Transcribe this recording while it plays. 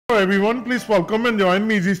Hello everyone, please welcome and join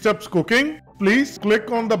me Easy Steps Cooking. Please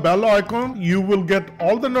click on the bell icon. You will get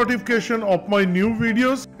all the notification of my new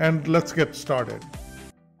videos, and let's get started.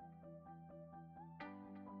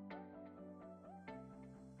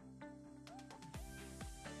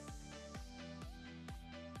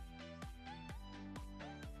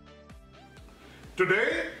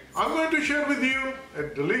 Today I'm going to share with you a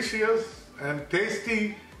delicious and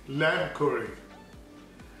tasty lamb curry.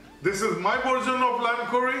 This is my version of lamb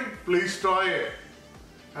curry. Please try it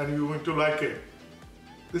and you're going to like it.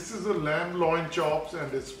 This is a lamb loin chops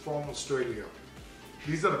and it's from Australia.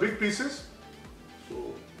 These are big pieces,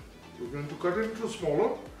 so we're going to cut it into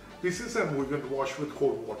smaller pieces and we're going to wash with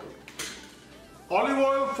cold water. Olive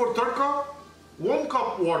oil for tadka, 1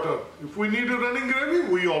 cup water. If we need a running gravy,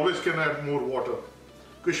 we always can add more water.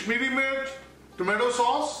 Kashmiri mirt, tomato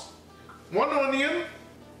sauce, 1 onion,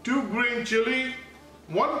 2 green chili,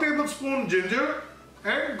 1 tablespoon ginger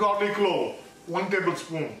and garlic clove, 1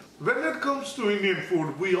 tablespoon. When it comes to Indian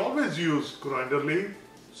food, we always use coriander leaf,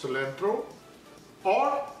 cilantro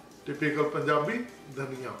or typical Punjabi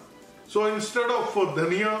dhania. So instead of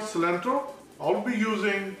dhania, cilantro, I'll be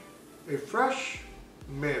using a fresh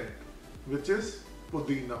mint, which is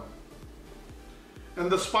pudina.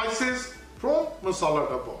 And the spices from masala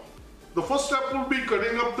dabba. The first step will be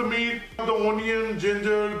cutting up the meat, the onion,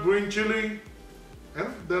 ginger, green chili, and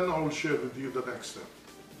then I will share with you the next step.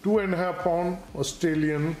 2.5 pound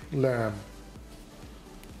Australian lamb.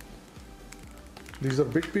 These are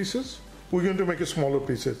big pieces. We're going to make a smaller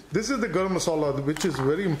pieces. This is the garam masala, which is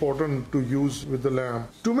very important to use with the lamb.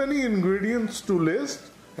 Too many ingredients to list,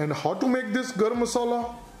 and how to make this garam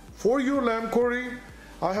masala for your lamb curry,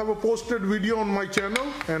 I have a posted video on my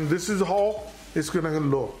channel, and this is how it's gonna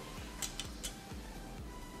look.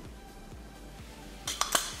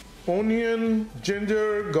 Onion,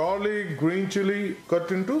 ginger, garlic, green chili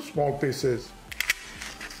cut into small pieces.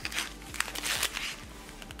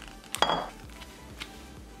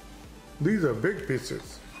 These are big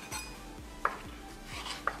pieces.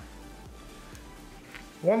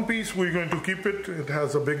 One piece we're going to keep it. It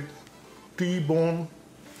has a big T-bone.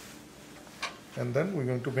 And then we're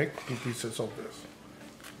going to make 2 pieces of this.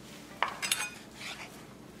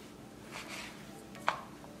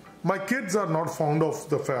 My kids are not fond of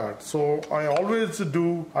the fat, so I always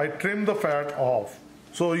I trim the fat off.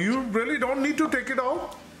 So you really don't need to take it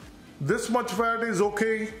out. This much fat is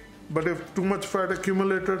okay, but if too much fat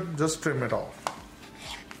accumulated, just trim it off.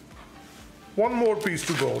 1 more piece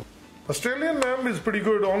to go. Australian lamb is pretty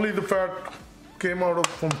good, only the fat came out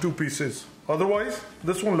from 2 pieces. Otherwise,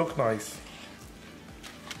 this one looks nice.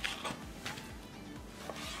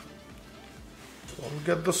 So I'll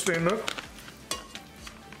get the strainer.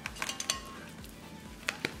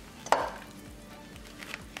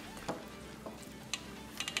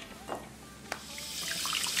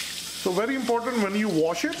 So very important, when you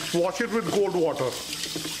wash it with cold water.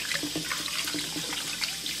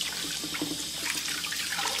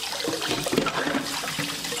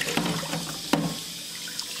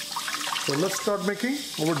 So let's start making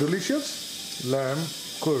our delicious lamb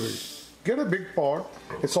curry. Get a big pot.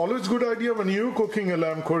 It's always a good idea when you're cooking a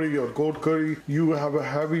lamb curry or goat curry, you have a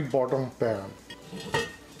heavy bottom pan.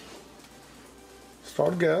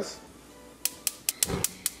 Start gas.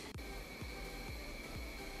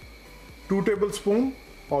 2 tablespoons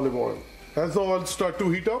olive oil. As the oil starts to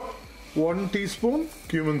heat up, 1 teaspoon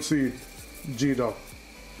cumin seed, jeera.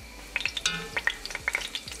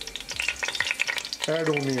 Add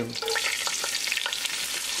onion.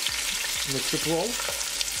 Mix it well.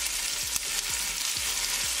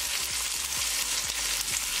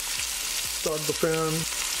 Start the pan.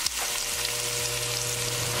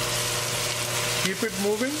 Keep it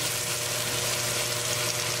moving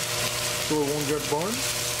so it won't get burned.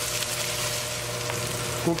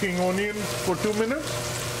 Cooking onion for 2 minutes.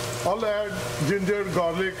 I'll add ginger,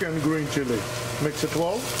 garlic and green chili. Mix it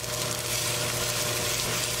well.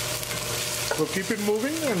 So keep it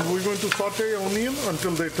moving, and we're going to saute onion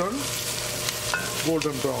until they turn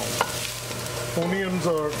golden brown. Onions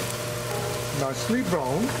are nicely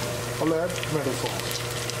brown. I'll add tomato sauce.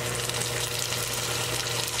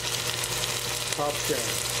 Half can.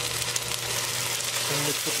 And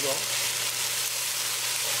mix it well.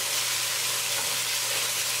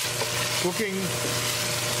 Cooking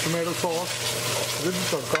tomato sauce with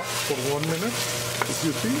tadka for 1 minute. If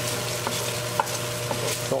you see,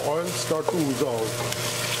 the oil starts to ooze out.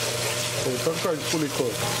 So tadka is fully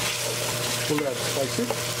cooked. We'll add spices.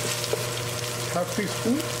 Half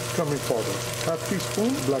teaspoon cumin powder. Half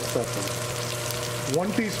teaspoon black pepper.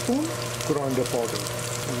 1 teaspoon coriander powder.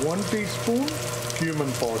 1 teaspoon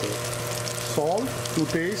cumin powder. Salt to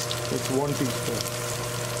taste, it's 1 teaspoon.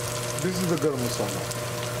 This is the garam masala,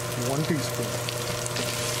 1 teaspoon.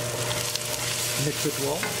 Mix it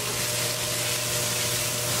well.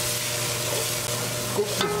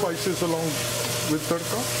 Cook the spices along with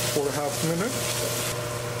tadka for a half minute.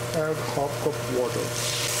 Add half cup water.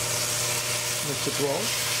 Mix it well.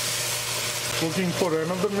 Cooking for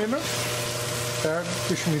another minute. Add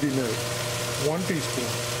Kashmiri mirt, 1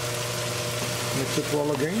 teaspoon. Mix it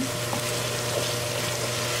well again.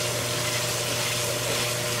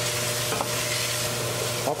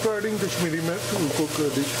 After adding Kashmiri mirt, we'll cook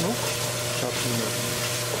additional half minute.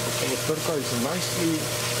 Our tadka is nicely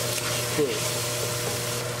cooked.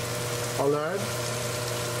 I'll add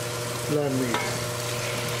lamb meat.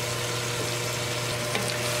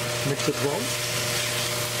 Mix it well.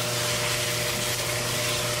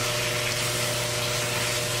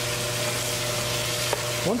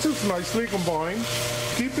 Once it's nicely combined,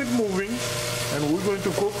 keep it moving and we're going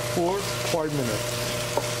to cook for 5 minutes.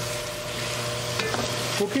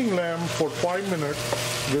 Cooking lamb for 5 minutes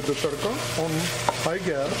with the tadka on high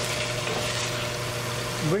gas.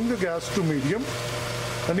 Bring the gas to medium.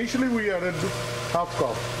 Initially we added half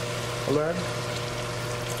cup. I'll add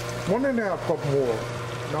 1.5 cup more.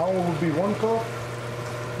 Now it will be 1 cup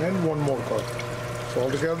and 1 more cup. So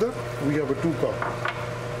altogether we have a 2 cup.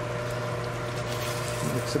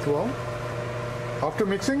 Mix it well. After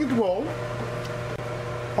mixing it well,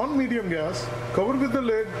 on medium gas, cover with the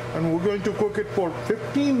lid and we're going to cook it for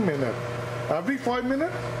 15 minutes. Every 5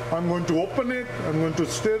 minutes, I'm going to open it, I'm going to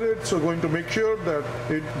stir it, so going to make sure that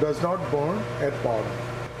it does not burn at bottom.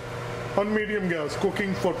 On medium gas,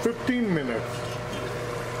 cooking for 15 minutes.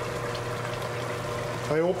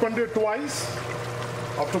 I opened it twice.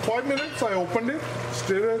 After 5 minutes, I opened it,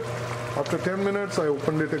 stir it. After 10 minutes, I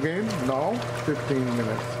opened it again. Now, 15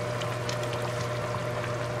 minutes.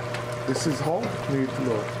 This is how meat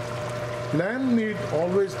looks. Lamb meat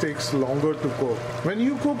always takes longer to cook. When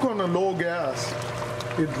you cook on a low gas,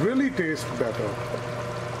 it really tastes better.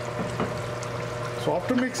 So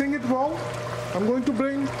after mixing it well, I'm going to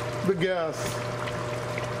bring the gas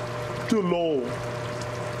to low,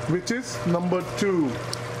 which is number 2.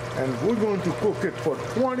 And we're going to cook it for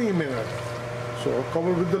 20 minutes. So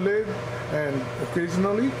cover with the lid and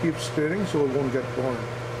occasionally keep stirring so it won't get burned.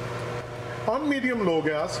 On medium-low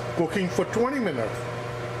gas, cooking for 20 minutes.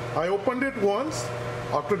 I opened it once.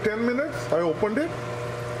 After 10 minutes, I opened it.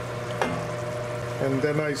 And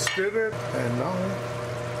then I stirred it. And now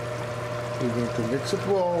we're going to mix it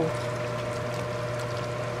well.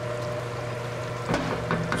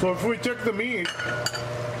 So if we check the meat,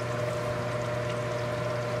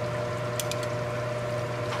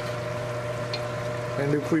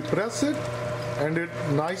 and if we press it and it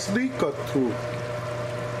nicely cut through.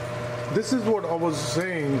 This is what I was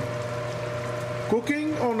saying.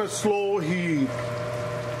 Cooking on a slow heat,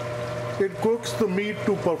 it cooks the meat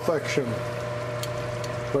to perfection.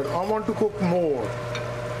 But I want to cook more.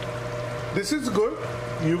 This is good.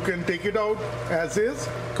 You can take it out as is,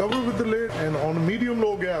 cover with the lid, and on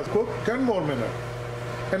medium-low gas, cook 10 more minutes.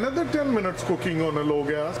 Another 10 minutes cooking on a low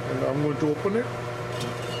gas, and I'm going to open it.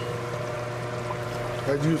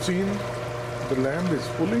 As you've seen, the lamb is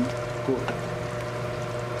fully cooked.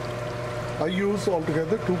 I use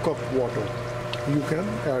altogether 2 cups water. You can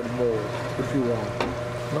add more if you want.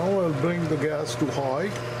 Now I'll bring the gas to high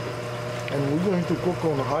and we're going to cook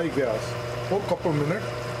on high gas for a couple minutes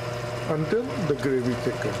until the gravy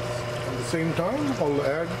thickens. At the same time, I'll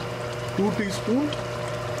add 2 teaspoons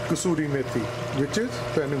kasuri methi, which is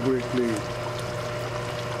fenugreek leaf.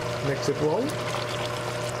 Mix it well.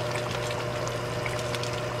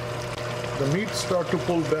 The meat start to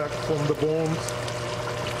pull back from the bones.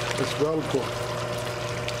 It's well cooked.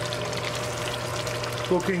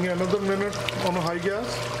 Cooking another minute on a high gas.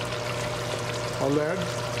 I'll add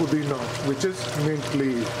pudina, which is mint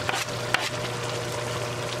leaf.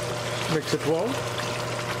 Mix it well.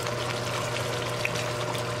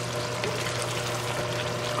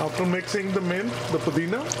 After mixing the mint, the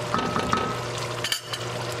pudina,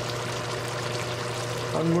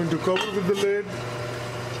 I'm going to cover with the lid.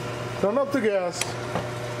 Turn off the gas.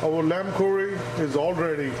 Our lamb curry is all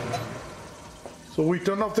ready. So we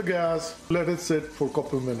turn off the gas, let it sit for a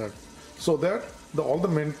couple minutes so that all the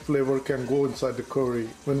mint flavor can go inside the curry.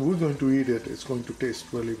 When we're going to eat it, it's going to taste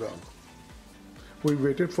really well. We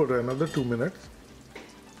waited for another 2 minutes.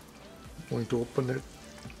 I'm going to open it.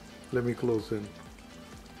 Let me close in.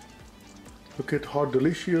 Look at how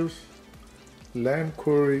delicious lamb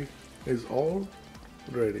curry is all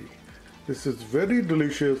ready. This is very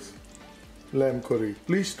delicious lamb curry.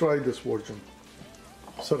 Please try this version.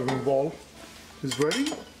 Serving bowl is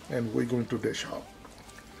ready. and we're going to dish out.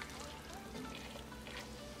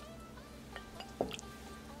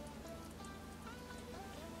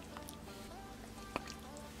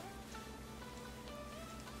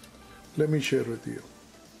 Let me share with you.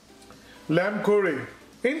 Lamb curry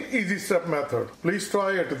in easy step method. Please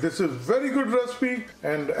try it. This is very good recipe,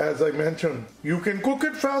 and as I mentioned, you can cook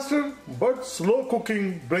it faster, but slow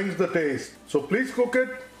cooking brings the taste. So please cook it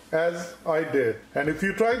as I did. And if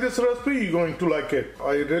you try this recipe, you're going to like it.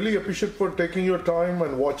 I really appreciate for taking your time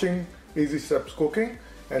and watching Easy Steps Cooking.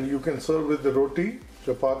 And you can serve with the roti,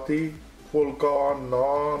 chapati, pulka,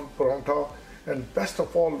 naan, paratha, and best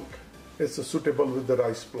of all, it's suitable with the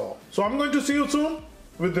rice pulao. So I'm going to see you soon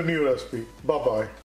with the new recipe. Bye-bye.